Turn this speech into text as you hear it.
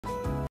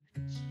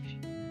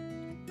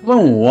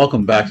Hello and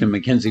welcome back to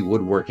Mackenzie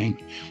Woodworking.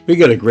 We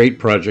got a great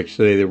project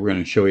today that we're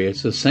going to show you.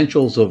 It's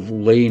essentials of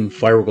laying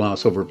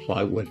fiberglass over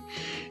plywood.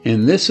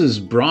 And this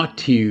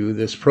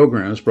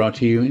program is brought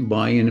to you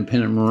by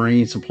Independent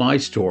Marine Supply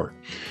Store.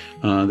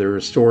 They're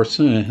a store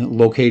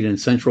located in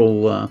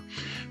central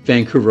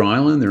Vancouver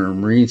Island. They're a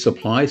marine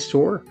supply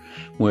store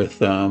with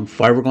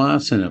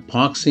fiberglass and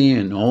epoxy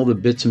and all the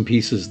bits and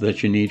pieces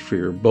that you need for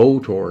your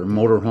boat or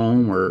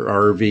motorhome or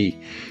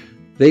RV.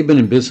 They've been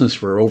in business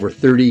for over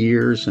 30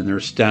 years, and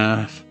their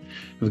staff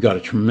have got a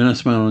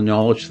tremendous amount of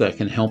knowledge that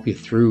can help you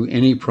through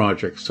any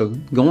project. So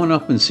go on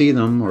up and see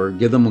them or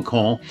give them a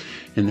call,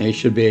 and they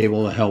should be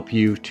able to help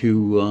you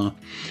to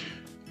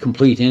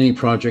complete any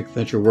project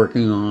that you're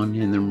working on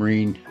in the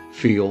marine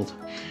field.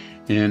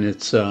 And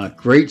it's a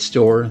great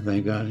store.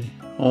 They've got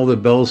all the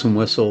bells and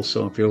whistles.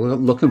 So if you're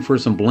looking for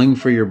some bling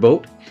for your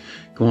boat,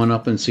 go on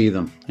up and see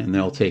them, and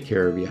they'll take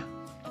care of you.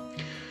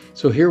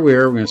 So here we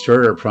are, we're going to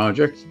start our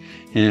project.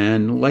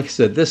 And like I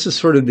said, this is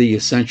sort of the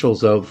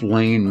essentials of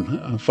laying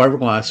a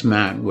fiberglass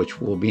mat, which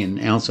will be an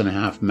 1.5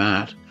 ounce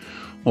mat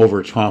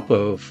over top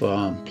of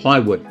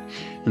plywood.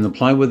 And the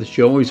plywood that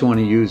you always want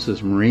to use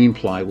is marine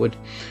plywood.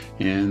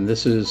 And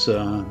this is,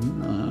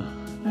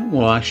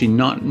 well, actually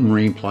not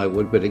marine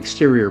plywood, but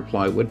exterior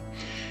plywood.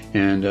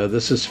 And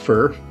this is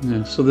fir.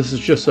 So this is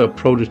just a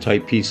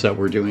prototype piece that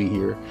we're doing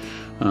here.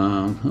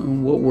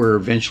 What we're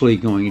eventually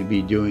going to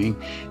be doing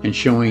and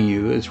showing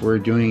you is we're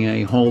doing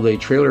a holiday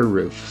trailer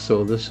roof.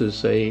 So this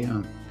is a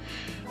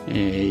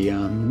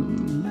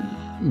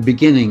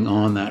beginning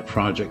on that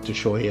project to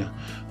show you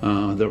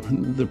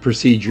the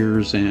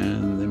procedures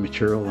and the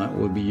material that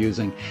we'll be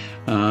using.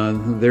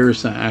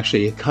 There's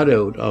actually a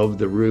cutout of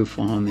the roof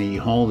on the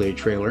holiday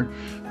trailer.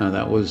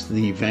 That was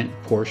the vent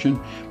portion,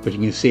 but you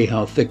can see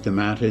how thick the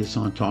mat is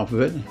on top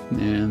of it,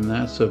 and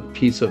that's a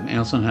piece of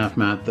 1.5 ounce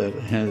mat that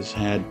has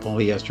had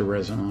polyester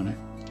resin on it.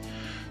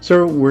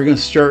 So we're going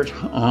to start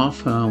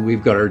off.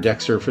 We've got our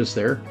deck surface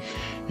there,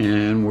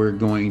 and we're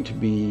going to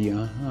be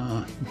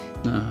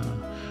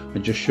I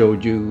just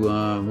showed you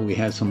we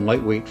had some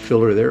lightweight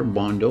filler there,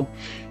 Bondo,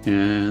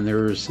 and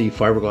there's the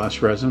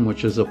fiberglass resin,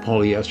 which is a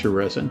polyester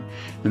resin,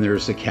 and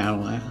there's the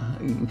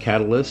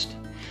catalyst.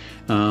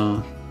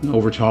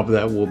 Over top of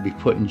that we'll be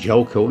putting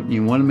gel coat, and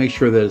you want to make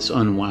sure that it's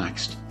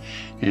unwaxed.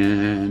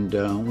 And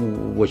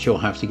what you'll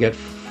have to get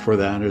for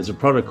that is a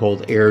product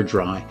called Air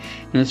Dry,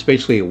 and it's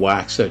basically a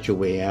wax that you'll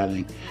be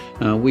adding.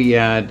 We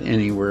add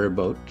anywhere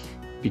about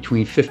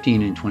between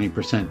 15 and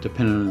 20%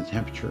 depending on the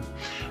temperature.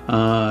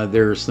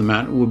 There's the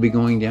mat will be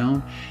going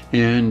down,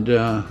 and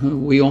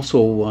we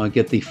also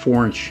get the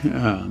 4-inch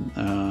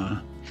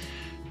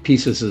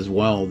pieces as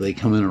well. They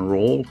come in a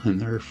roll,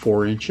 and they're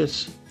 4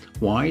 inches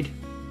wide,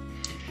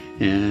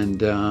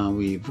 and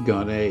we've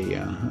got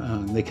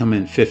they come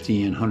in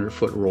 50 and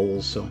 100-foot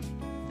rolls. So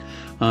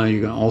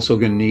you're also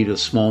going to need a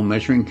small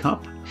measuring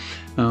cup.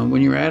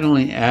 When you're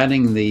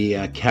adding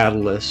the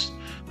catalyst,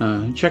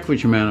 check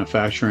with your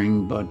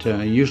manufacturing, but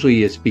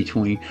usually it's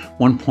between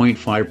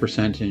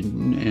 1.5%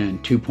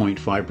 and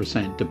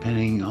 2.5%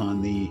 depending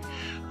on the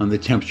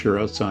temperature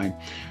outside.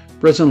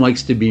 Resin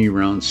likes to be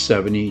around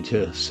 70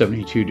 to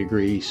 72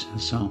 degrees,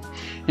 so,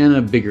 and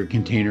a bigger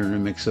container to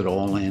mix it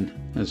all in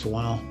as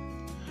well.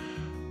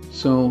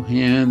 So,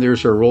 and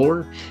there's our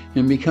roller,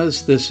 and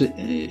because this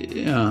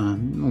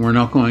we're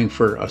not going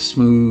for a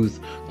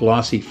smooth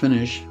glossy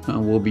finish,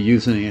 we'll be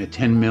using a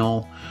 10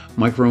 mil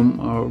micro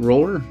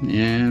roller,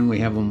 and we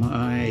have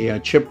a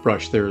chip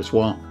brush there as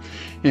well.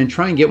 And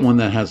try and get one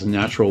that has a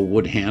natural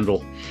wood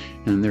handle.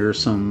 And there's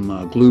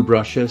some glue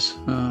brushes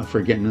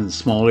for getting in the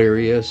small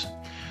areas,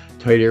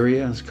 tight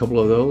areas, a couple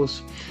of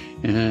those.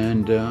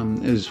 And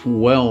as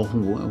well,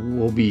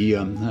 we'll be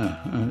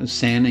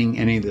sanding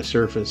any of the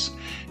surface,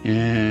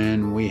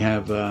 and we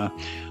have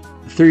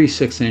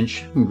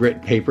 36-inch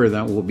grit paper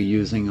that we'll be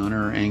using on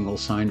our angle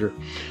sander.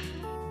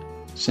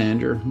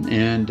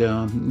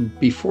 And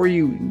before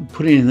you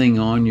put anything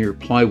on your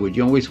plywood,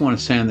 you always want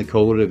to sand the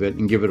coat of it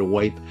and give it a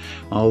wipe.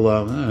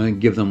 I'll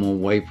give them a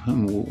wipe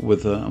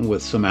with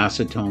some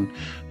acetone.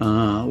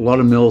 A lot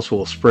of mills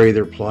will spray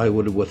their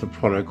plywood with a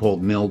product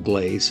called mill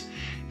glaze,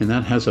 and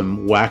that has a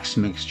wax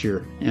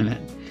mixture in it.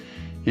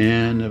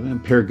 And a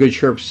pair of good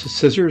sharp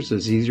scissors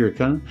is easier to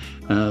cut.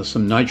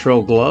 Some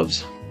nitrile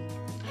gloves.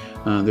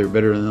 They're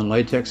better than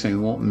latex, and they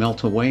won't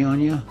melt away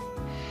on you.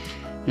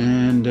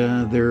 And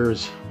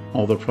there's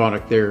all the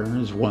product there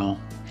as well.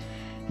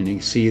 And you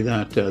can see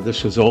that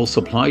this was all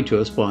supplied to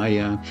us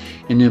by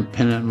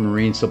Independent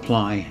Marine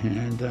Supply,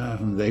 and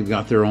they've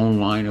got their own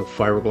line of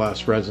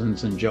fiberglass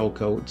resins and gel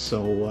coats.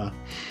 So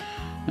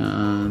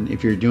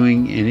if you're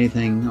doing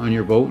anything on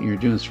your boat and you're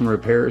doing some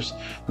repairs,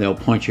 they'll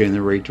point you in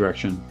the right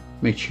direction.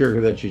 Make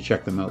sure that you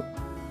check them out.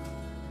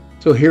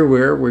 So here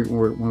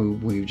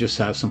we just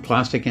have some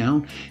plastic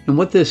down, and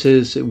what this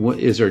is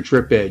our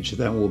drip edge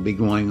that will be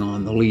going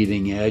on the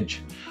leading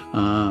edge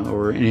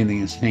or anything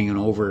that's hanging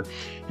over.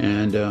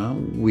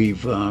 And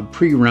we've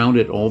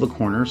pre-rounded all the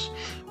corners.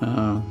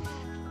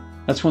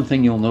 That's one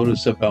thing you'll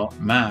notice about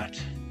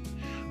mat.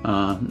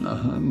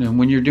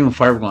 When you're doing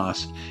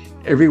fiberglass,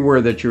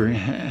 everywhere that you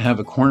have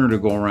a corner to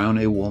go around,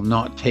 it will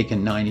not take a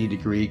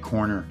 90-degree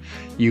corner.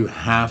 You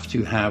have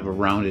to have a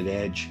rounded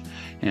edge.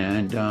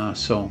 And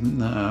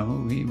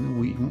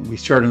we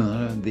start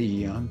on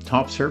the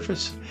top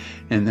surface,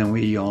 and then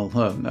we all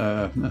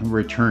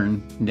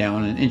return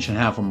down 1.5 inches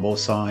on both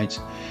sides.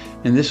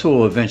 And this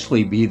will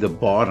eventually be the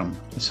bottom.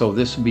 So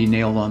this will be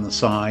nailed on the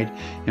side,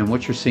 and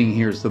what you're seeing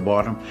here is the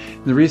bottom.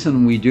 The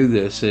reason we do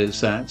this is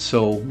that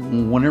so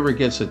whenever it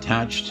gets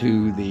attached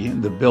to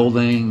the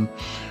building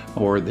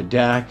or the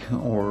deck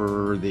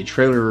or the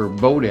trailer or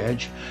boat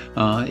edge,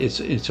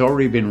 it's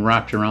already been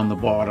wrapped around the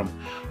bottom.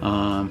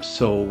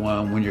 So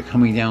when you're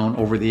coming down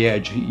over the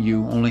edge,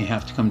 you only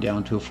have to come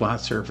down to a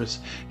flat surface.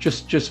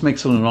 Just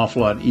makes it an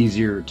awful lot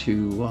easier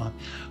to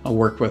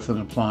work with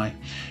and apply.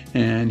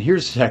 And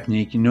here's the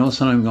technique. You notice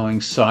that I'm going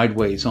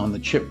sideways on the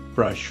chip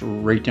brush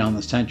right down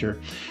the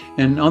center.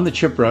 And on the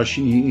chip brush,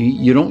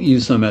 you don't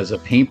use them as a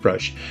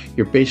paintbrush.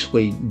 You're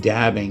basically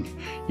dabbing.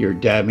 You're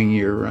dabbing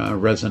your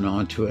resin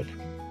onto it.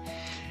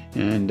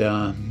 And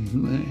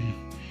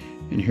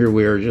here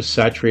we are just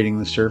saturating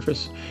the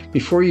surface.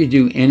 Before you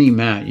do any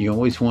mat, you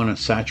always want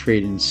to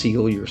saturate and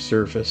seal your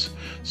surface.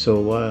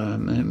 So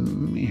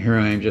here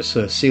I am just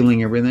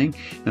sealing everything,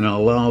 and I'll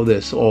allow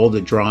this all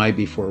to dry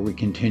before we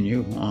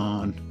continue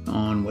on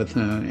with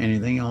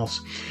anything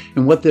else.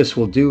 And what this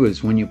will do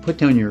is when you put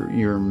down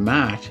your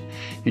mat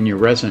and your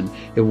resin,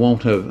 it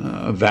won't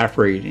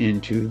evaporate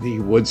into the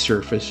wood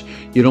surface.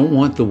 You don't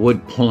want the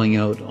wood pulling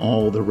out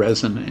all the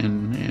resin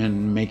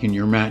and making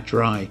your mat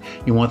dry.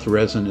 You want the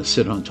resin to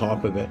sit on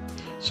top of it.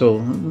 So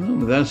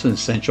that's an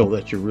essential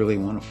that you really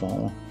want to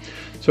follow.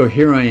 So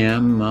here I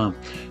am.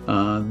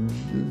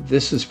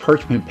 This is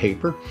parchment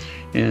paper,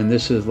 and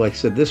this is, like I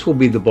said, this will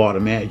be the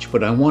bottom edge,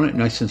 but I want it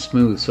nice and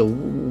smooth. So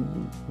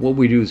what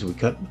we do is we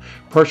cut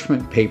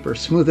parchment paper,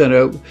 smooth that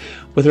out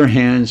with our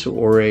hands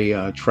or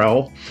a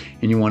trowel,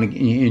 and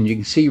you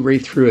can see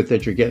right through it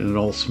that you're getting it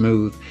all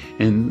smooth.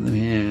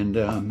 And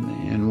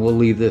we'll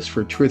leave this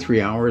for 2 or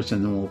 3 hours,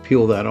 and then we'll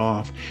peel that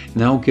off, and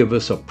that'll give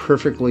us a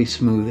perfectly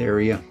smooth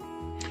area.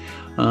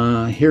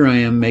 Here I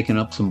am making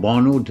up some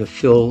Bondo to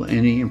fill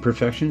any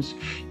imperfections.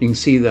 You can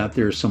see that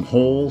there's some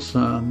holes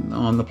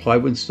on the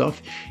plywood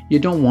stuff. You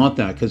don't want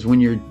that, because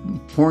when you're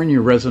pouring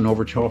your resin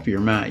over top of your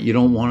mat, you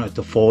don't want it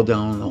to fall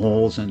down in the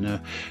holes and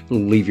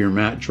leave your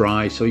mat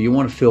dry. So you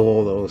want to fill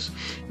all those.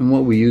 And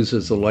what we use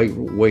is a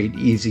lightweight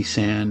easy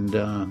sand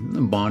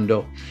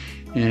Bondo.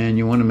 And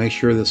you want to make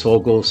sure this all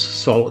goes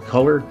solid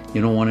color.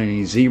 You don't want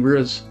any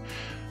zebras.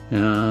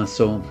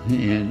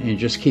 And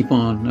just keep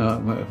on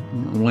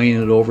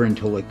laying it over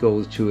until it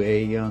goes to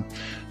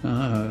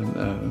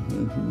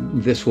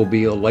this will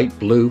be a light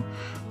blue,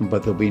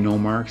 but there'll be no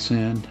marks.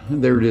 And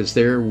there it is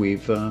there.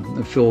 We've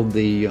filled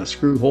the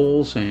screw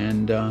holes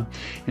and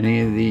any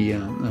of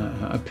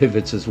the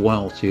pivots as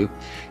well too.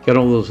 Got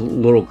all those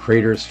little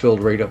craters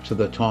filled right up to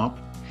the top.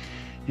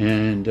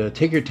 And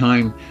take your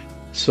time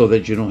so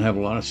that you don't have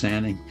a lot of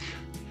sanding.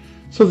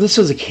 So this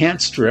is a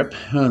cant strip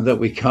that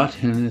we cut,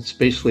 and it's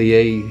basically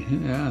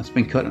it's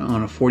been cut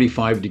on a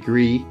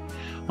 45-degree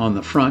on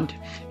the front,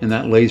 and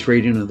that lays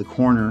right into the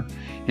corner.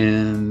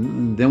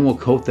 And then we'll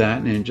coat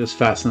that and just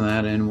fasten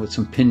that in with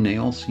some pin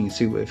nails. You can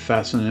see we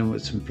fasten it in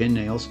with some pin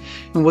nails.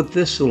 And what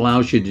this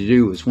allows you to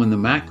do is when the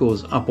mat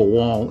goes up a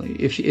wall,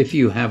 if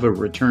you have a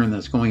return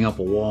that's going up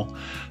a wall,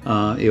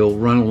 it'll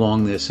run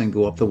along this and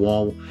go up the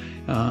wall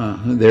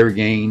there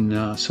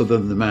again, so that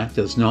the mat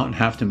does not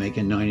have to make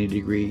a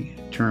 90-degree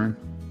turn.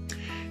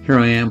 Here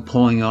I am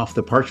pulling off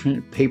the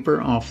parchment paper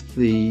off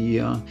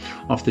the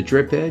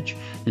drip edge,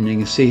 and you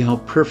can see how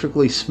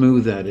perfectly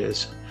smooth that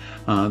is.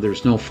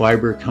 There's no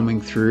fiber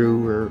coming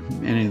through or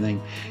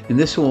anything, and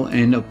this will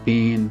end up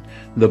being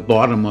the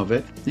bottom of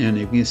it. And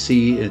you can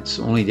see it's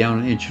only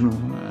down 1.5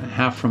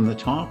 inches from the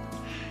top.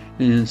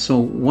 And so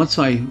once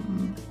I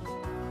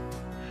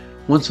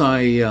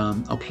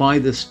apply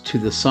this to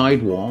the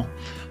sidewall,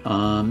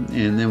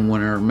 and then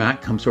when our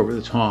mat comes over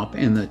the top,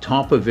 and the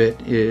top of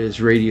it is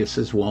radius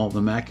as well,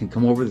 the mat can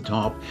come over the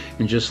top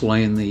and just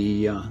lay in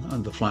the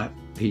flat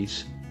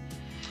piece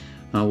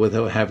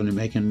without having to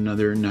make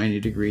another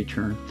 90-degree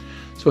turn.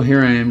 So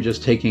here I am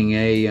just taking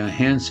a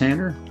hand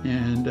sander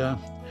and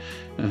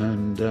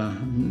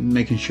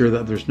making sure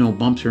that there's no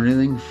bumps or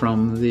anything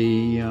from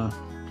the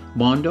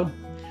Bondo.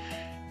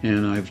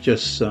 And I've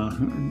just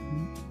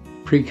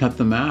pre-cut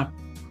the mat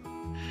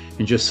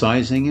and just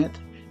sizing it.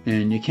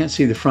 And you can't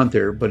see the front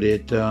there, but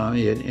it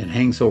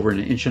hangs over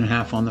 1.5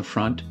 inches on the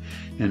front,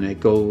 and it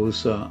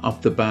goes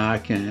up the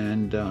back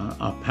and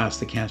up past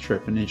the cant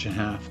strip 1.5 inches.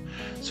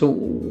 So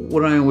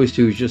what I always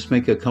do is just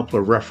make a couple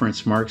of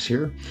reference marks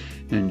here,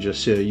 and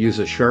just use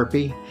a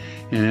Sharpie,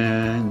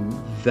 and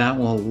that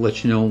will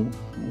let you know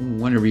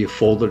whenever you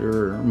fold it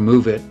or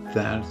move it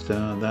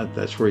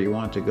that's where you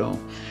want to go.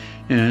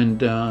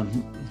 And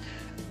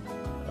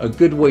a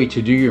good way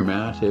to do your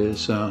mat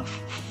is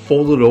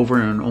fold it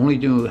over and only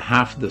do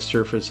half of the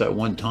surface at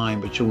one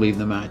time, but you'll leave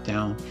the mat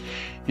down.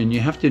 And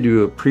you have to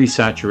do a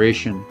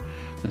pre-saturation,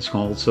 it's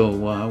called.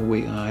 So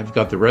I've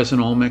got the resin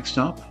all mixed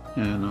up,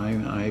 and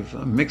I've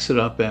mixed it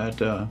up at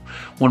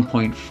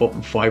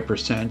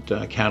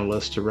 1.5%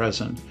 catalyst to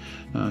resin,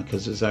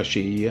 because it's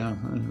actually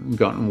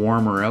gotten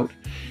warmer out,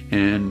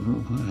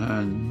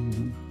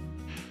 and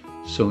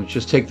so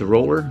just take the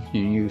roller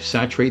and you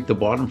saturate the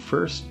bottom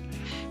first,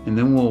 and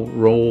then we'll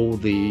roll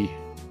the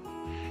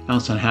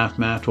 1.5-ounce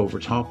mat over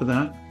top of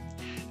that,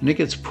 and it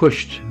gets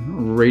pushed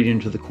right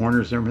into the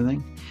corners and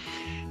everything.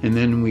 And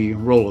then we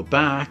roll it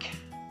back,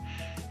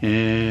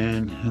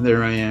 and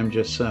there I am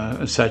just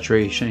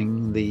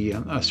saturating the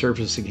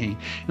surface again.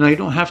 And I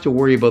don't have to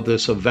worry about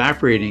this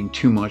evaporating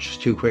too much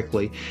too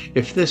quickly.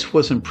 If this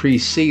wasn't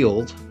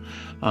pre-sealed,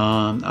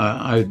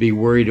 I'd be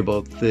worried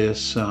about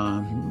this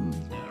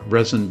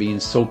resin being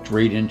soaked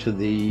right into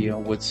the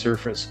wood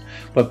surface.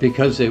 But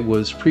because it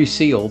was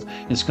pre-sealed,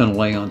 it's going to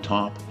lay on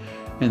top.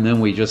 And then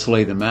we just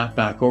lay the mat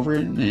back over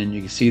it, and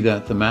you can see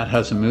that the mat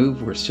hasn't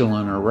moved. We're still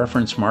on our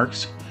reference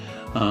marks.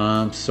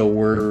 So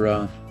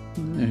we're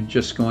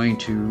just going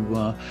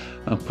to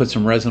put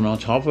some resin on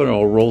top of it.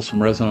 I'll roll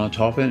some resin on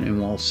top of it,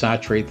 and we'll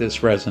saturate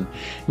this resin.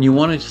 And you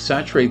want to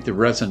saturate the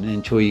resin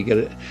until you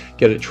get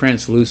it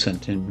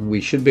translucent, and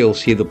we should be able to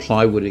see the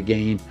plywood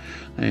again.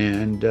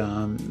 And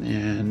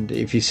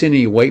if you see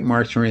any white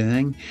marks or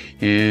anything,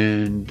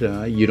 and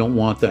you don't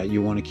want that,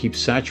 you want to keep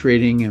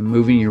saturating and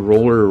moving your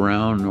roller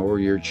around or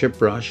your chip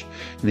brush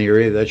in the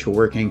area that you're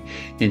working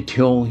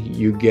until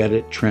you get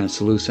it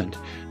translucent.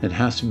 It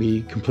has to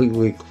be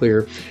completely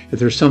clear. If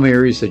there's some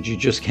areas that you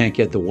just can't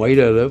get the white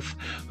out of,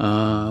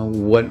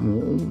 what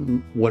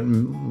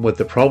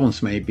the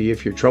problems may be,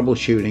 if you're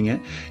troubleshooting it,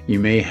 you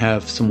may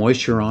have some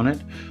moisture on it.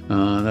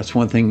 That's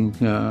one thing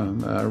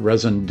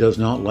resin does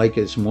not like,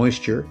 is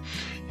moisture.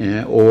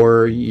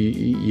 Or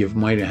you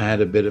might have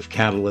had a bit of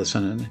catalyst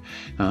in it,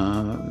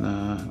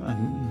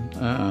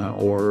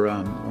 or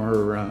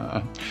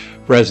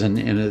resin,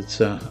 and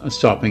it's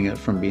stopping it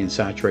from being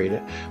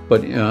saturated.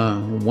 But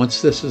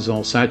once this is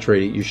all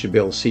saturated, you should be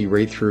able to see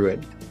right through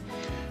it.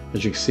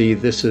 As you can see,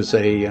 this is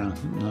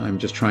I'm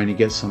just trying to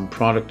get some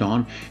product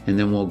on, and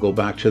then we'll go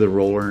back to the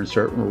roller and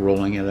start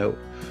rolling it out.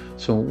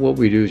 So what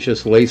we do is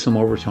just lay some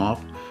over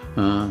top,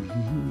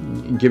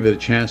 give it a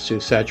chance to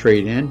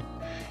saturate in,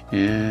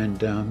 and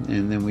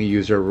then we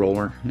use our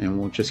roller, and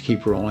we'll just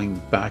keep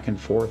rolling back and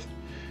forth.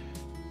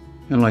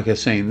 And like I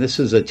was saying, this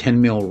is a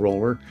 10 mil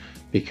roller,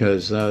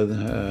 because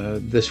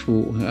this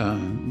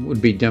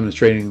would be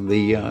demonstrating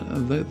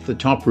the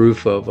top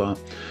roof of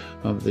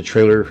the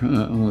trailer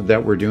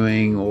that we're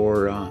doing,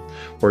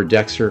 or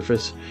deck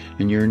surface,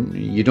 and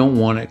you don't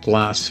want it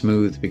glass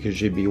smooth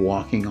because you'd be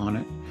walking on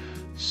it.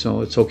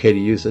 So it's okay to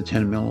use a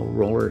 10 mil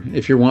roller.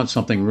 If you want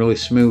something really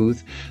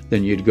smooth,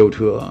 then you'd go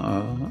to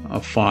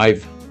a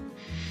 5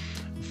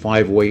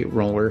 weight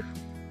roller,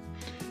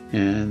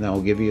 and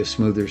that'll give you a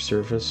smoother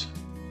surface.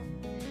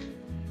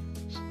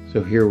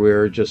 So here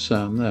we're just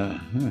I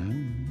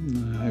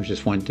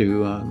just went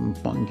to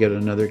get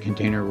another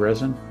container of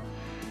resin,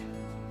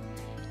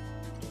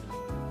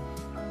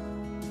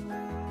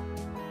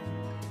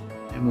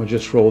 and we'll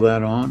just roll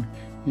that on.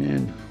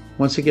 And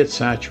once it gets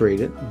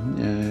saturated,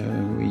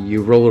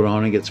 you roll it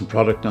on and get some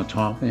product on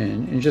top,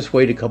 and just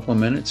wait a couple of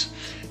minutes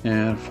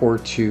for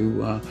it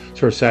to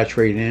sort of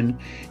saturate in,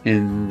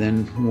 and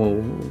then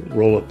we'll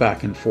roll it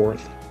back and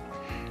forth.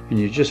 And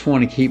you just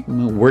want to keep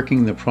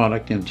working the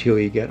product until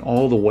you get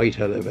all the white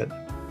out of it,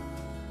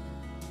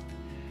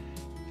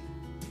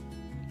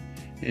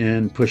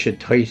 and push it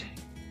tight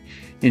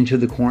into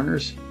the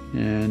corners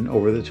and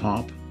over the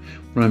top.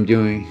 What I'm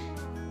doing,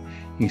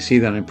 you can see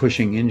that I'm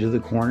pushing into the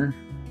corner,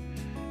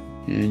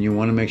 and you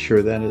want to make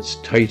sure that it's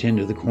tight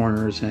into the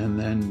corners and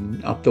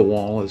then up the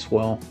wall as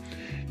well,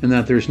 and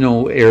that there's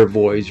no air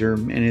voids or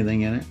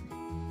anything in it.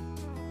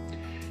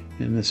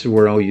 And this is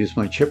where I'll use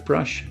my chip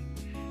brush.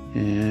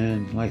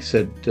 And like I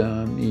said,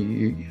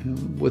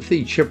 with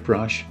the chip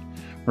brush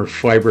or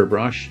fiber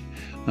brush,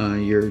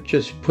 you're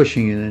just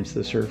pushing it into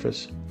the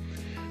surface.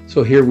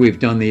 So here we've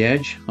done the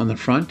edge on the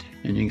front,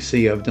 and you can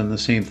see I've done the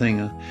same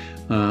thing.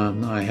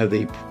 I have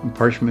the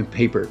parchment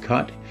paper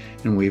cut,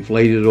 and we've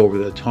laid it over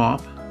the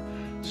top.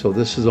 So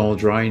this is all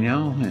dry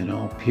now, and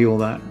I'll peel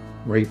that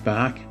right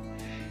back.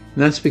 And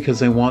that's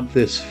because I want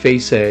this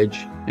face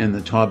edge and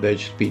the top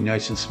edge to be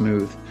nice and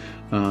smooth.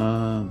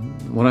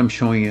 What I'm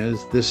showing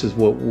is, this is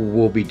what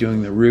we'll be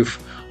doing the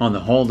roof on the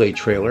holiday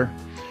trailer.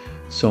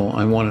 So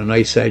I want a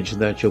nice edge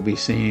that you'll be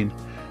seeing.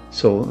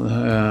 So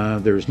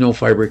there's no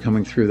fiber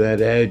coming through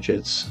that edge.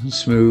 It's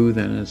smooth,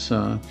 and it's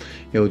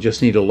you'll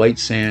just need a light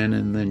sand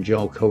and then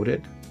gel coat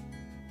it.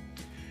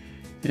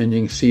 And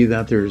you can see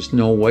that there's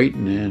no white,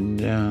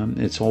 and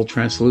it's all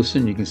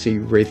translucent. You can see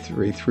right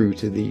through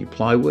to the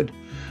plywood,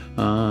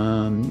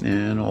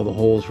 and all the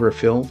holes were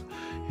filled.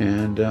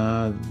 And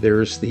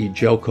there's the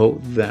gel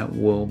coat that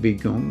will be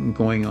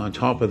going on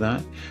top of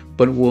that.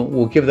 But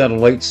we'll give that a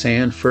light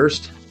sand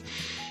first,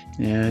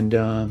 and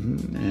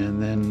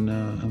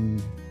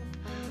then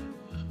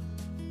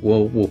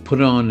we'll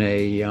put on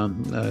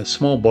a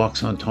small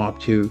box on top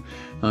too.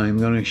 I'm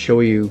going to show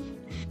you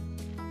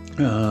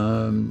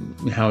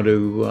how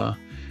to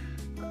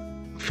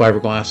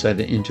fiberglass that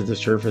into the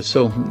surface.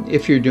 So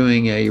if you're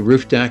doing a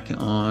roof deck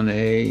on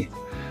a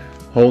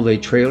holiday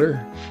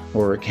trailer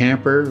or a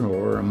camper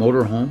or a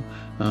motorhome,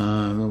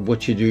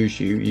 what you do is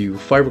you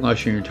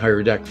fiberglass your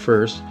entire deck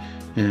first,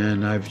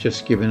 and I've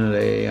just given it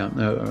a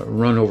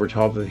run over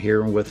top of it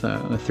here with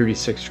a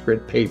 36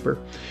 grit paper.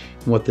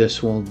 What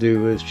this will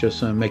do is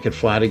just make it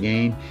flat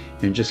again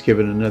and just give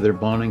it another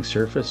bonding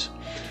surface.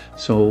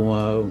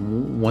 So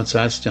once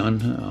that's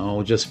done,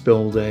 I'll just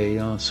build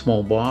a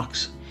small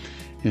box,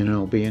 and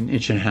it'll be 1.5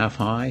 inches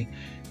high,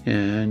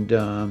 and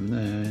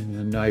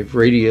I've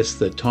radiused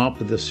the top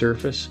of the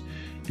surface,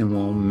 and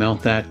we'll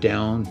mount that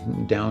down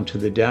to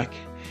the deck.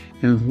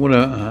 And what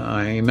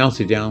I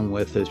mount it down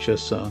with is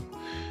just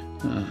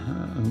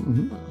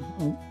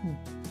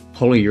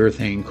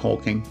polyurethane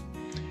caulking,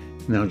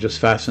 and I'll just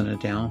fasten it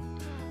down.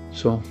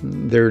 So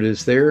there it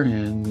is there,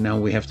 and now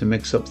we have to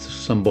mix up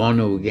some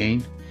Bondo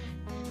again.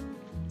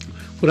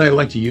 What I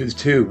like to use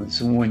too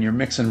is when you're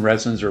mixing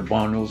resins or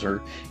Bondos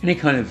or any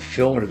kind of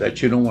filler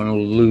that you don't want to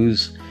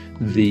lose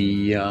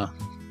the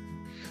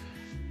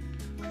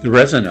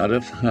resin out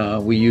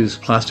of, we use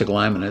plastic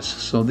laminates.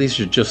 So these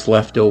are just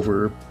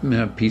leftover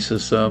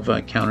pieces of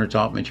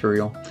countertop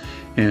material,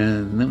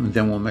 and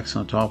then we'll mix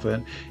on top of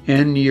it.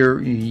 And your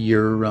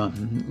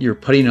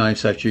putty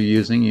knives that you're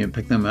using, you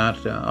pick them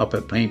up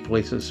at paint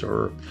places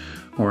or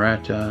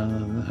at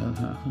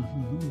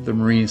the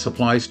marine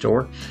supply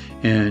store,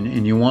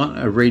 and you want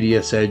a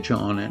radius edge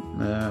on it.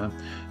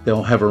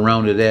 They'll have a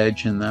rounded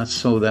edge, and that's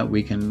so that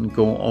we can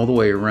go all the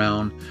way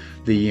around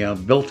the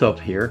built up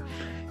here,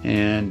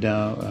 and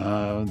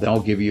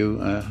they'll give you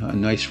a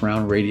nice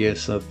round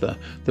radius that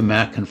the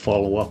mat can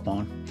follow up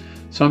on.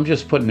 So I'm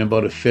just putting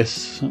about a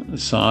fist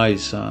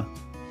size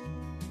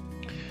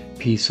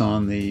piece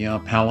on the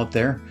pallet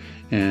there,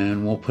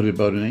 and we'll put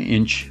about 1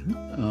 inch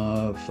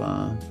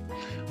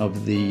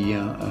of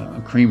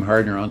the cream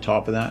hardener on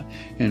top of that,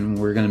 and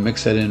we're going to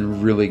mix that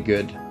in really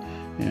good.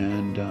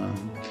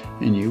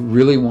 And you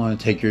really want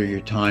to take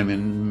your time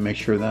and make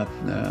sure that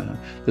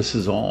this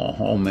is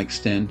all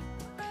mixed in.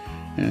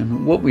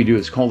 And what we do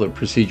is called a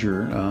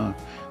procedure.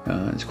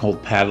 It's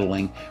called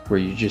paddling, where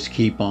you just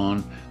keep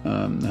on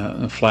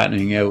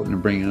flattening out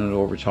and bringing it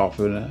over top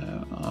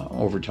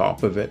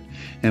of it.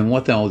 And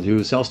what that'll do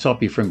is that'll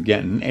stop you from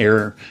getting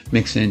air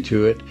mixed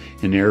into it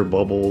and air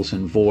bubbles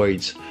and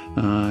voids.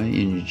 And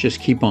you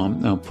just keep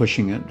on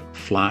pushing it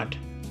flat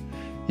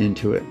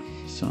into it.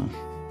 So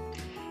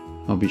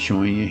I'll be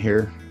showing you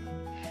here.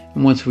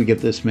 And once we get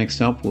this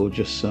mixed up, we'll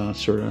just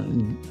sort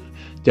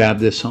of dab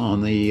this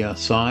on the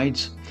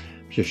sides.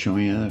 Just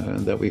showing you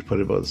that we put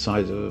about the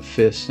size of a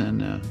fist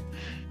and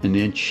 1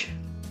 inch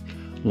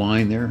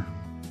line there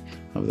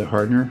of the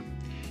hardener,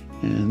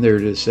 and there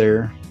it is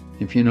there.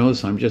 If you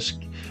notice,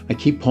 I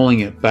keep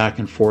pulling it back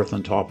and forth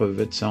on top of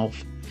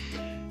itself,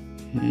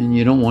 and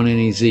you don't want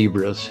any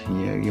zebras.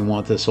 You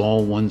want this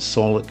all one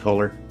solid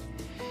color.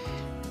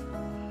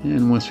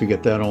 And once we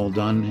get that all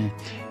done,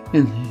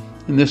 and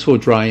this will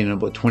dry in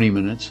about 20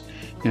 minutes,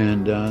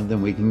 and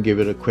then we can give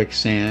it a quick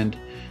sand,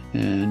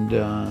 and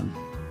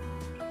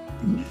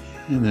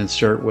then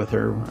start with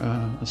our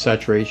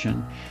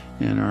saturation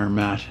and our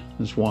mat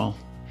as well.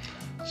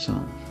 So,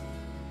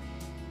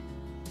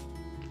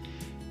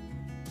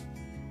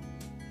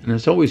 and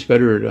it's always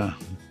better to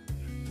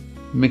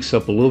mix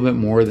up a little bit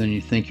more than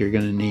you think you're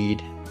going to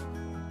need,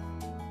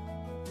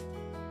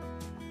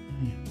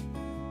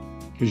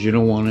 because you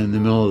don't want in the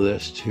middle of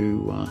this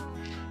to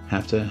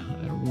have to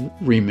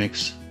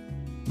remix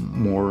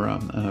more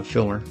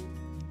filler.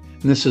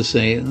 And this is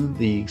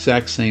the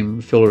exact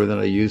same filler that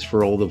I use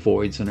for all the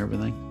voids and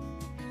everything.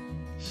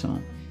 So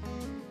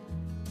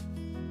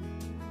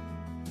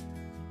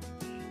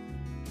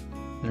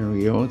there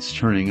we go. It's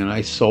turning a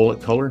nice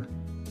solid color.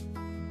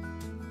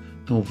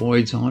 No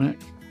voids on it.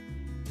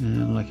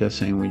 And like I was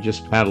saying, we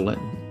just paddle it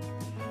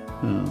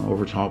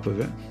over top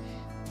of it.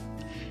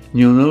 And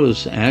you'll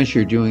notice as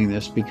you're doing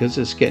this, because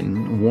it's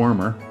getting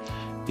warmer,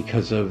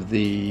 because of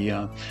the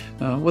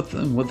what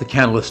the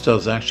catalyst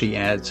does, actually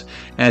adds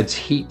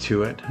heat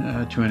to it,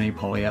 to any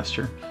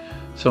polyester.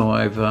 So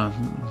I've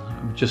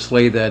just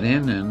laid that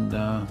in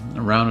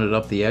and rounded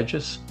up the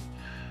edges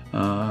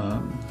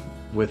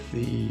with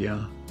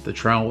the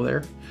trowel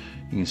there.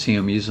 You can see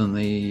I'm using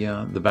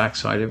the back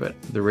side of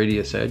it, the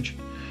radius edge,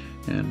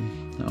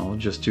 and I'll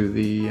just do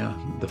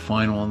the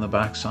final on the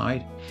back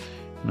side,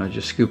 and I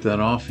just scoop that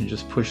off and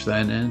just push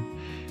that in,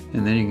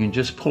 and then you can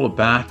just pull it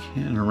back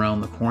and around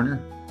the corner,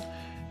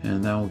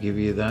 and that will give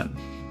you that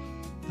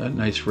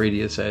nice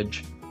radius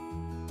edge.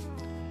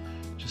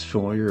 Just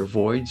fill your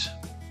voids.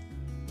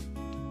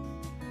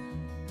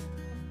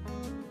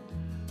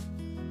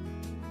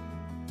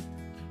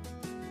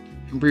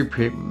 Be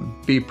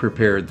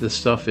prepared. This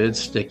stuff is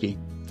sticky.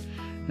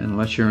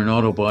 Unless you're an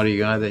auto body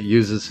guy that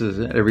uses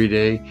it every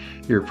day,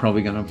 you're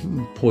probably going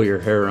to pull your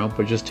hair out.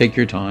 But just take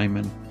your time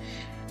and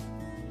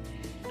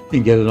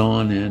get it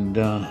on,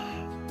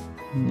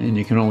 and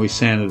you can always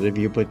sand it if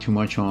you put too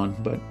much on.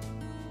 But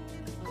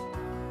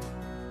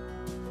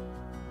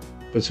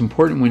But it's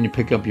important when you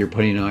pick up your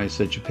putty knives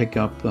that you pick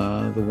up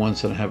the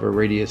ones that have a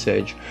radius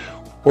edge,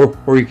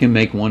 or you can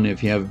make one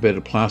if you have a bit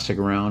of plastic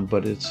around,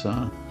 but it's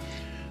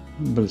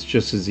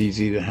just as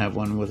easy to have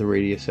one with a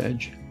radius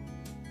edge.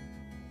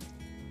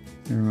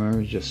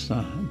 Remember, just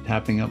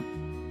tapping up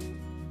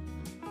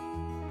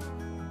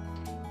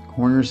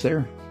corners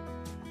there.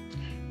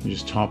 You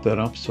just top that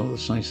up so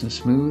it's nice and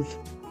smooth.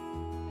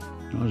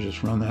 I'll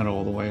just run that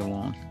all the way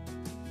along.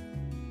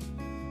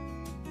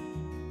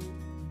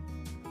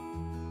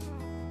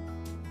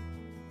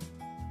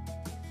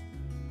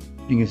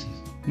 You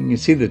can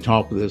see the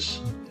top of this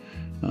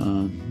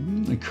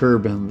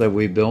curb that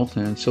we built,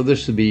 and so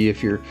this would be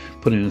if you're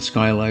putting a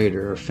skylight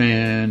or a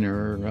fan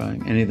or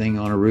anything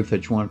on a roof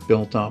that you want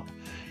built up.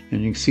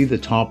 And you can see the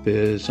top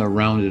is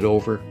rounded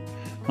over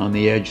on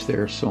the edge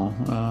there, so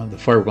the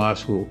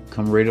fiberglass will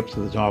come right up to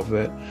the top of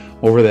it,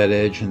 over that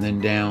edge, and then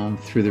down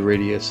through the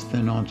radius,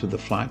 then onto the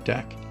flat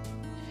deck.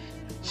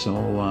 So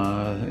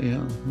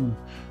yeah,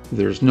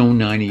 there's no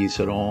 90s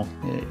at all.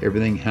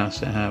 Everything has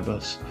to have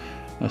a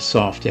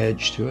soft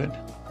edge to it.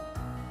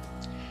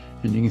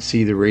 And you can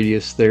see the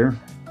radius there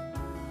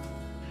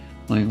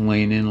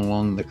laying in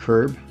along the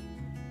curb.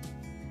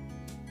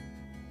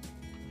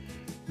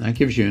 That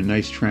gives you a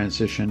nice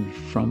transition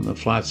from the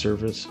flat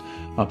surface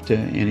up to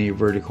any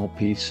vertical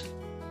piece.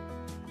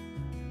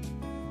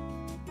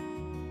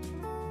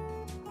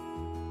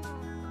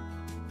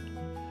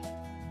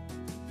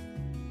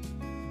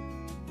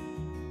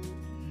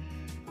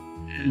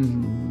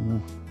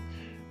 And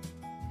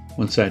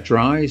once that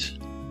dries,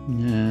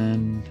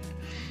 and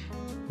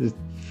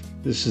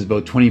this is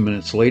about 20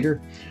 minutes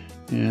later,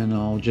 and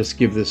I'll just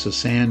give this a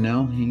sand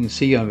now. You can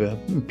see I have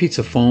a piece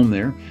of foam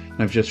there.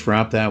 I've just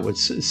wrapped that with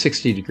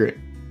 60 grit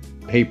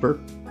paper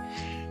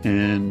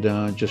and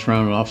just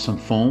rounded off some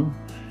foam,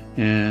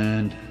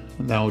 and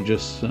I'll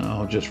just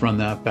run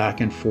that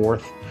back and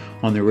forth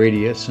on the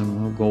radius,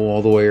 and we'll go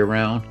all the way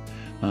around.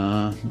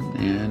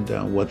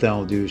 What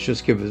that'll do is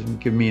just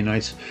give me a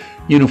nice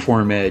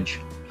uniform edge.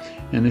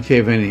 And if you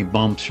have any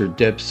bumps or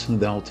dips,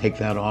 that'll take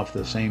that off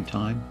at the same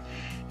time.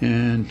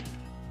 And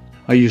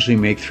I usually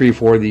make 3 or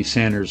 4 of these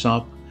sanders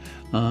up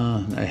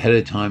ahead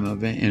of time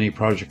of any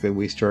project that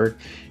we start,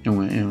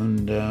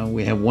 and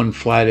we have one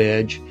flat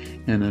edge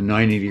and a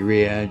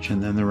 90-degree edge,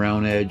 and then the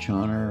round edge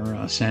on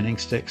our sanding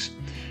sticks.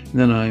 And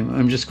then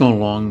I'm just going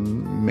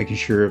along making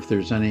sure if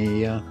there's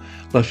any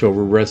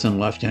leftover resin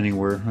left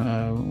anywhere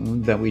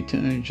that we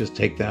just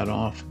take that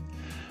off,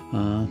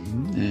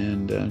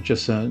 and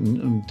just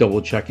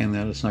double checking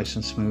that it's nice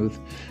and smooth.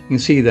 You can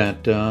see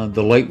that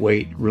the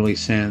lightweight really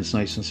sands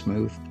nice and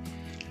smooth.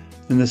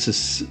 And this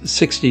is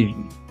 60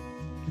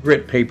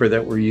 grit paper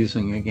that we're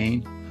using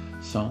again.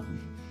 So,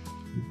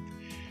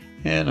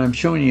 and I'm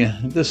showing you,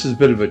 this is a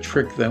bit of a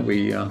trick that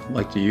we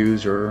like to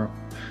use, or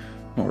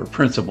a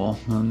principle,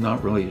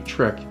 not really a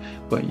trick,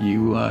 but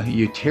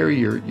you tear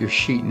your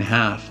sheet in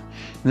half,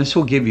 and this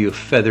will give you a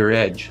feather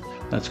edge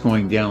that's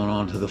going down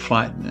onto the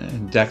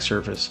flat deck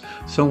surface.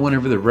 So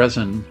whenever the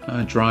resin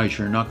dries,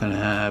 you're not going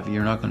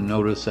to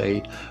notice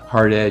a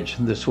hard edge.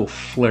 This will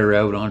flare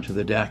out onto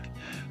the deck.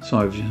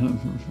 So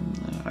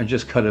I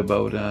just cut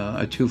about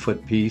a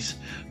 2-foot piece,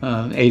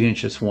 8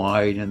 inches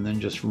wide, and then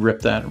just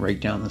rip that right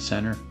down the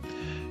center.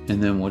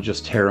 And then we'll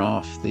just tear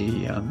off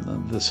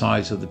the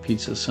size of the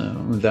pieces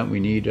that we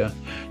need to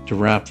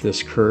wrap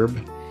this curb.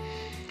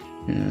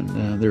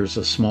 And there's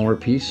a smaller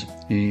piece,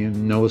 and you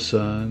notice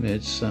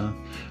it's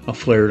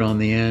flared on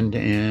the end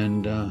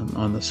and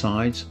on the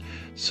sides.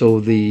 So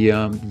the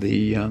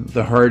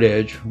hard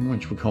edge,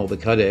 which we call the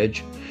cut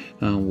edge,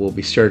 will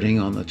be starting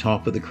on the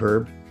top of the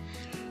curb.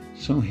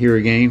 So here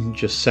again,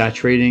 just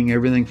saturating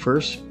everything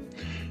first.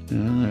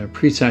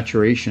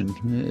 Pre-saturation,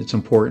 it's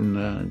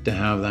important to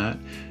have that.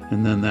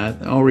 And then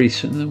that already, as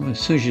soon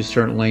as you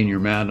start laying your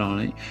mat on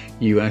it,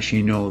 you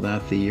actually know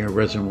that the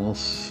resin will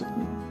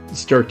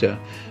start to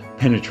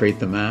penetrate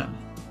the mat.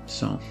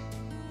 So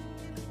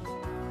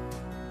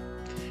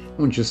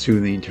we'll just do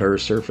the entire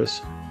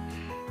surface.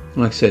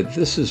 Like I said,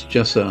 this is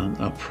just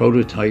a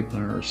prototype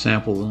or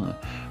sample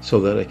so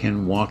that I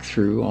can walk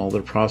through all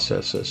the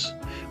processes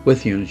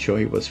with you and show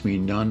you what's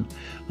being done,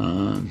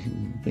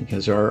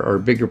 because our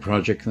bigger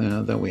project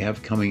that we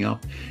have coming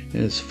up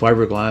is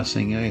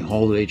fiberglassing a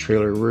holiday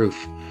trailer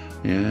roof,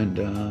 and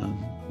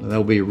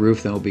that'll be a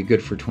roof that will be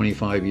good for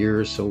 25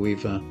 years. So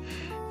we've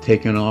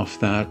taken off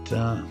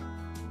that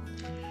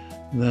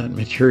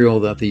material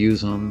that they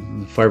use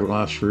on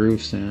fiberglass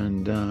roofs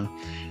and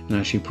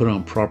actually put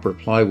on proper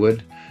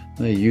plywood.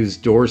 They use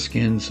door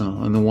skins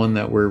on the one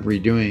that we're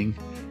redoing,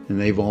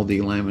 and they've all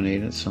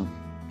delaminated. So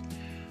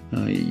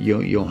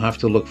you'll have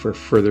to look for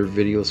further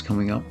videos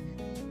coming up.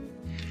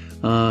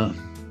 And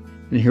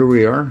here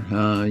we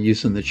are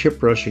using the chip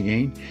brush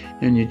again,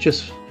 and you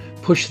just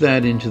push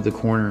that into the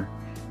corner.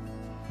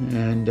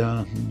 And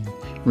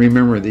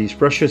remember, these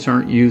brushes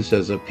aren't used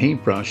as a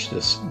paintbrush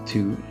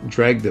to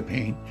drag the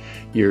paint.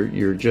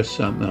 You're just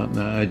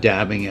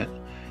dabbing it.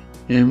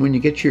 And when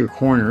you get to your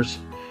corners,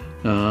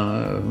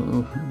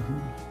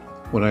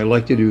 what I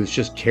like to do is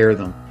just tear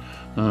them.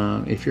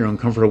 If you're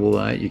uncomfortable with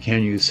that, you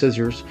can use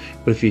scissors,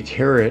 but if you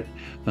tear it,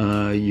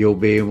 you'll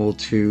be able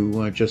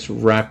to just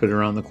wrap it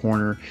around the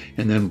corner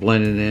and then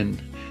blend it in.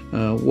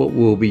 What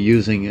we'll be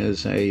using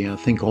is a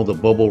thing called a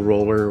bubble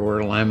roller or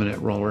a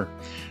laminate roller.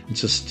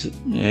 It's just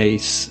a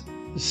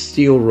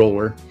steel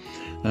roller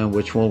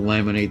which will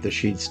laminate the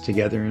sheets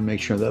together and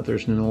make sure that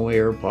there's no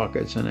air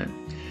pockets in it.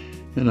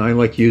 And I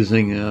like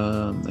using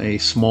a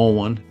small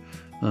one.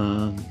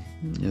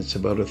 It's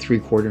about a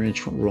 3/4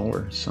 inch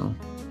roller, so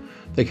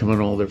they come in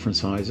all different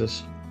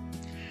sizes.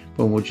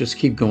 But we'll just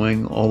keep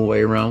going all the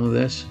way around with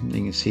this. And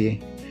you can see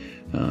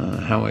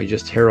how I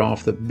just tear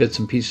off the bits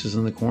and pieces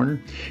in the corner.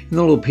 And the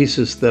little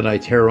pieces that I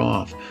tear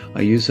off,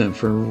 I use them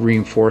for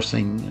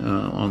reinforcing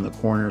on the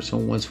corner. So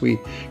once we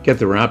get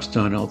the wraps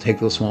done, I'll take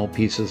those small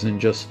pieces and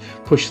just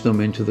push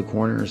them into the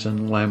corners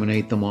and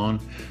laminate them on.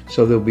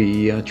 So there'll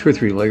be 2 or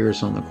 3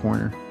 layers on the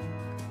corner.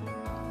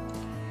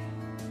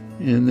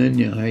 And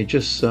then I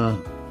just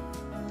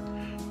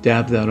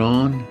dab that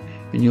on.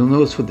 And you'll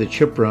notice with the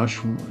chip brush,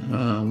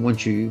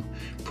 once you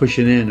push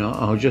it in,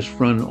 I'll just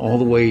run all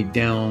the way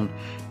down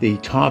the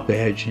top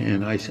edge,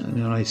 and I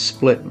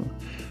split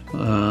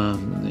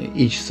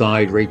each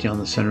side right down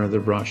the center of the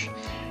brush.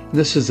 And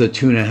this is a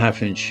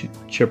 2.5 inch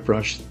chip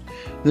brush.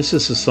 This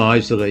is the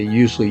size that I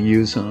usually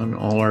use on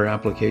all our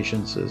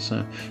applications, is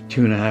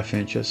 2.5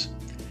 inches.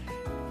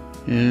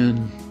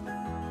 And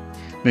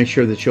make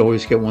sure that you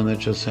always get one that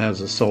just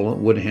has a solid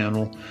wood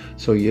handle,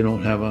 so you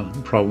don't have a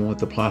problem with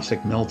the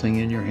plastic melting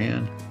in your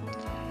hand.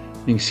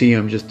 You can see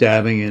I'm just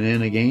dabbing it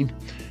in again.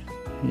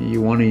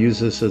 You want to use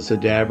this as a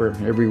dabber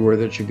everywhere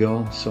that you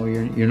go, so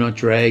you're not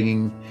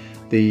dragging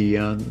the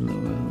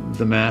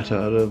mat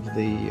out of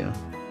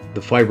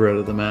the fiber out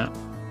of the mat.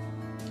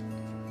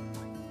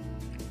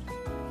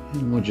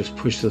 And we'll just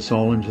push this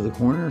all into the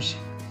corners.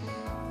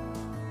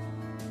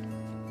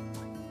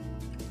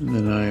 And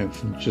then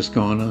I've just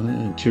gone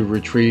on to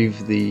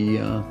retrieve the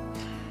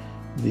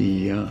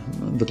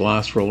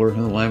glass roller,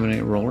 the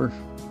laminate roller.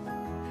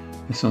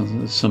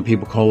 Some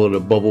people call it a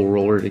bubble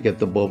roller to get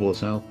the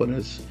bubbles out, but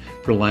it's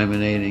for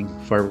laminating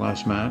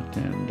fiberglass mat.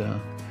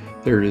 And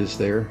there it is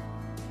there.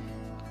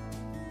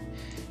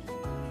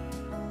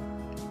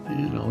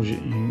 And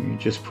you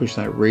just push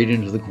that right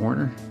into the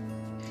corner,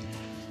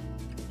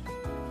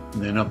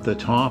 and then up the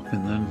top,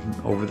 and then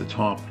over the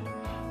top.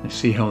 You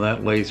see how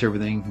that lays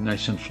everything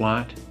nice and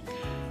flat.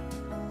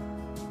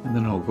 And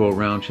then I'll go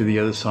around to the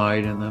other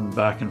side and then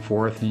back and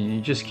forth, and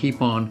you just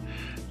keep on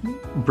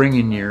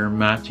bringing your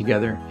mat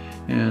together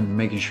and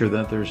making sure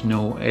that there's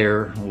no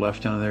air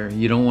left down there.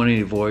 You don't want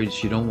any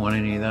voids, you don't want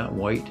any of that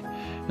white.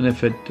 And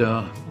if it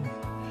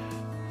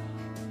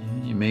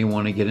you may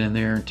want to get in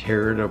there and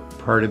tear it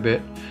apart a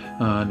bit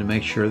to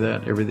make sure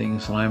that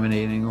everything's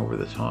laminating over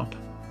the top.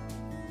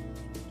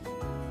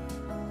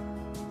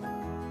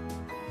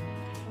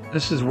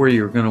 This is where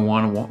you're going to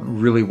want to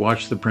really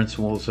watch the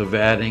principles of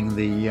adding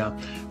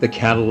the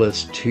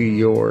catalyst to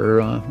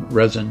your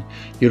resin.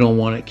 You don't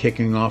want it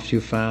kicking off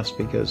too fast,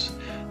 because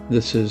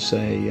this is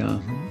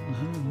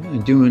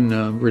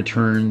doing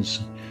returns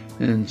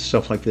and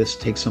stuff like this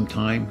takes some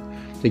time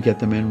to get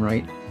them in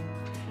right.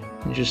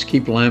 And just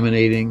keep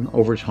laminating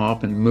over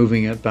top and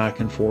moving it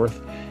back and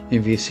forth.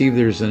 If you see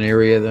there's an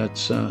area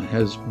that's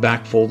has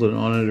back folded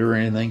on it or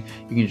anything,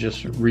 you can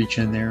just reach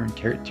in there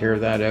and tear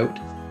that out.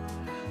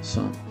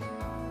 So.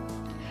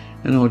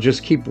 And I'll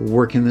just keep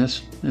working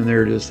this, and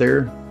there it is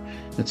there.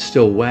 It's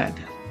still wet,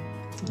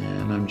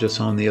 and I'm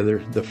just on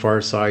the far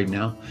side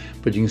now,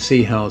 but you can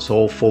see how it's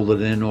all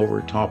folded in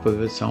over top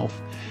of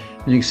itself.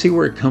 And you can see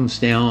where it comes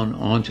down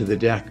onto the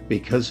deck.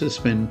 Because it's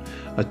been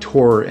a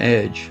tore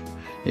edge,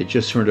 it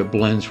just sort of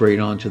blends right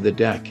onto the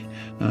deck.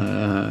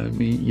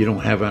 You don't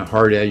have a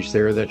hard edge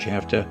there that you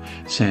have to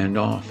sand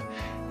off.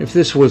 If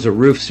this was a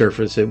roof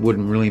surface, it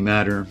wouldn't really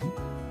matter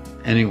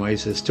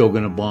anyways. It's still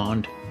going to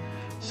bond.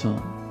 So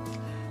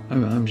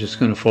I'm just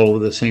going to follow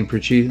the same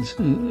procedures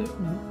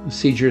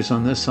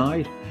on this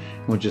side.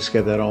 We'll just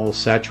get that all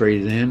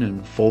saturated in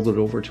and fold it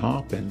over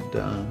top, and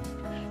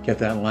get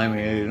that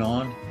laminated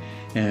on.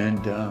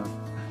 And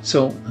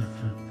so,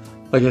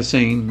 like I was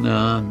saying,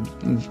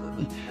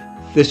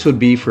 this would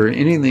be for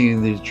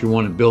anything that you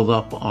want to build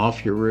up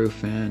off your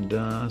roof. And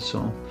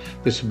so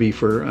this would be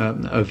for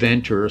a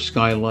vent or a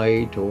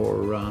skylight,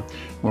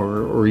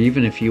 or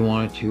even if you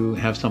wanted to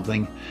have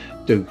something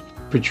to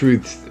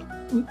protrude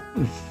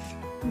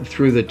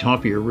through the top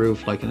of your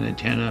roof, like an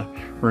antenna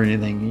or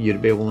anything,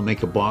 you'd be able to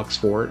make a box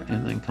for it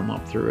and then come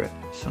up through it.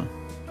 So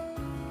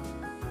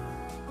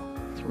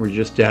we're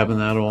just dabbing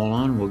that all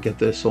on. We'll get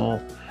this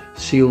all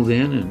sealed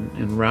in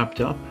and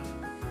wrapped up.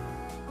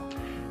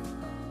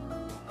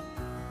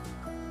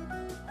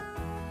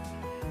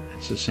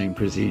 It's the same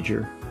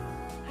procedure.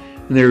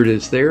 And there it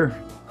is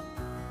there.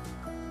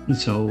 And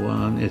so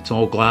it's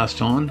all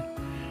glassed on,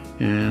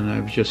 and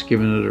I've just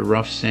given it a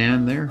rough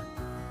sand there.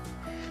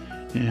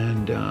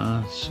 And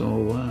so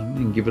you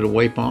can give it a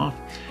wipe off.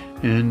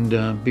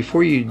 And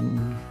before you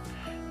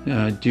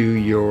do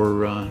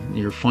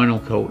your final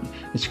coat,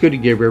 it's good to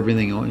give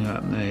everything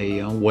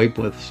a wipe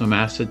with some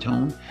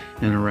acetone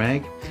and a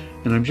rag.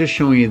 And I'm just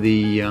showing you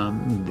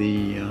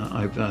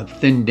I've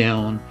thinned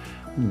down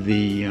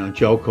the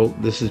gel coat.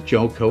 This is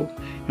gel coat,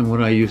 and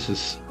what I use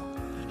is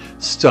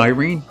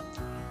styrene,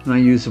 and I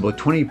use about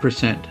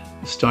 20%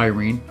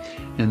 styrene,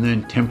 and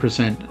then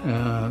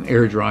 10%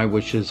 air dry,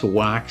 which is a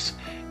wax,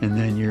 and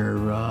then your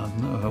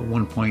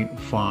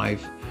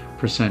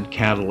 1.5%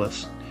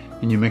 catalyst,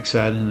 and you mix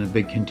that in a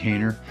big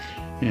container.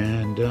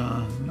 And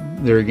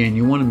there again,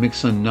 you want to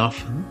mix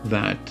enough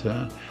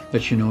that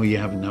you know you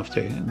have enough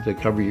to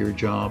cover your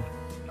job.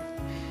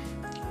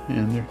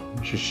 And they're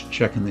just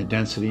checking the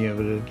density of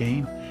it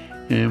again,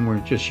 and we're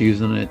just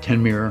using a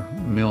 10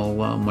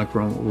 mil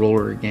micro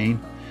roller again.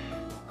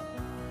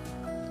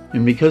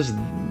 And because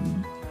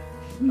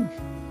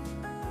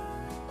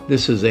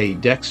this is a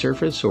deck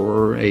surface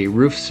or a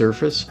roof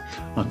surface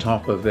on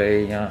top of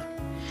a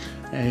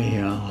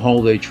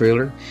holiday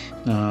trailer,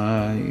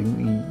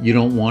 you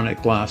don't want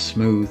it glass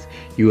smooth.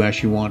 You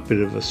actually want a bit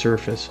of a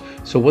surface.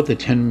 So what the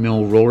 10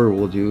 mil roller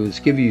will do is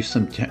give you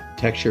some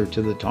texture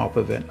to the top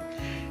of it.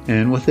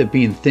 And with it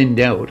being thinned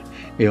out,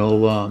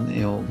 it'll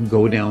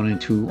go down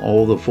into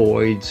all the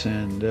voids,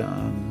 and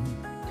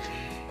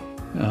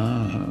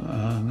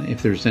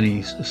if there's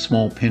any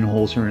small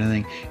pinholes or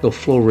anything, it'll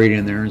flow right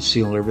in there and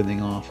seal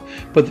everything off.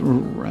 But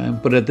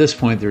at this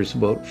point, there's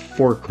about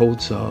 4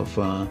 coats of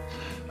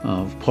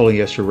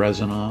polyester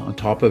resin on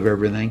top of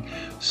everything,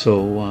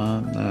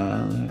 so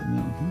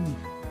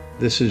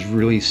this is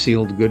really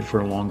sealed good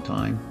for a long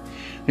time.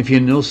 If you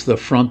notice the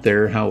front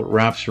there, how it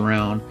wraps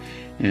around,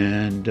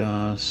 and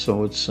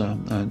so it's a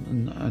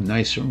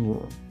nice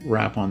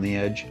wrap on the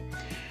edge.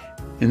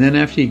 And then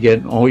after you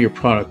get all your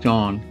product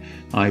on,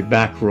 I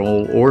back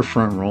roll or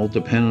front roll,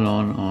 depending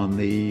on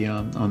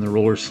the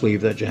roller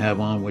sleeve that you have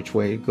on, which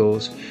way it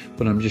goes.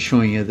 But I'm just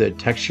showing you the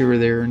texture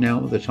there now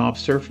with the top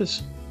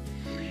surface,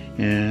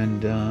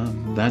 and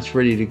that's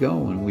ready to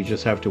go. And we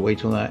just have to wait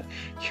till that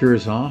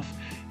cures off.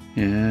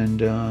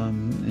 And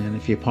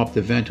if you pop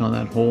the vent on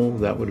that hole,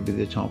 that would be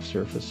the top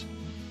surface.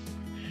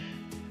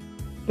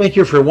 Thank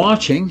you for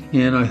watching,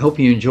 and I hope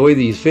you enjoy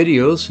these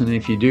videos. And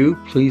if you do,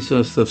 please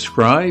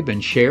subscribe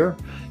and share.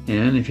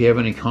 And if you have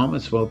any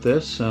comments about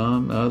this,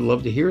 I'd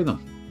love to hear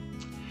them.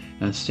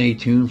 And stay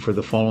tuned for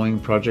the following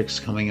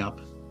projects coming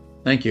up.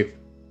 Thank you.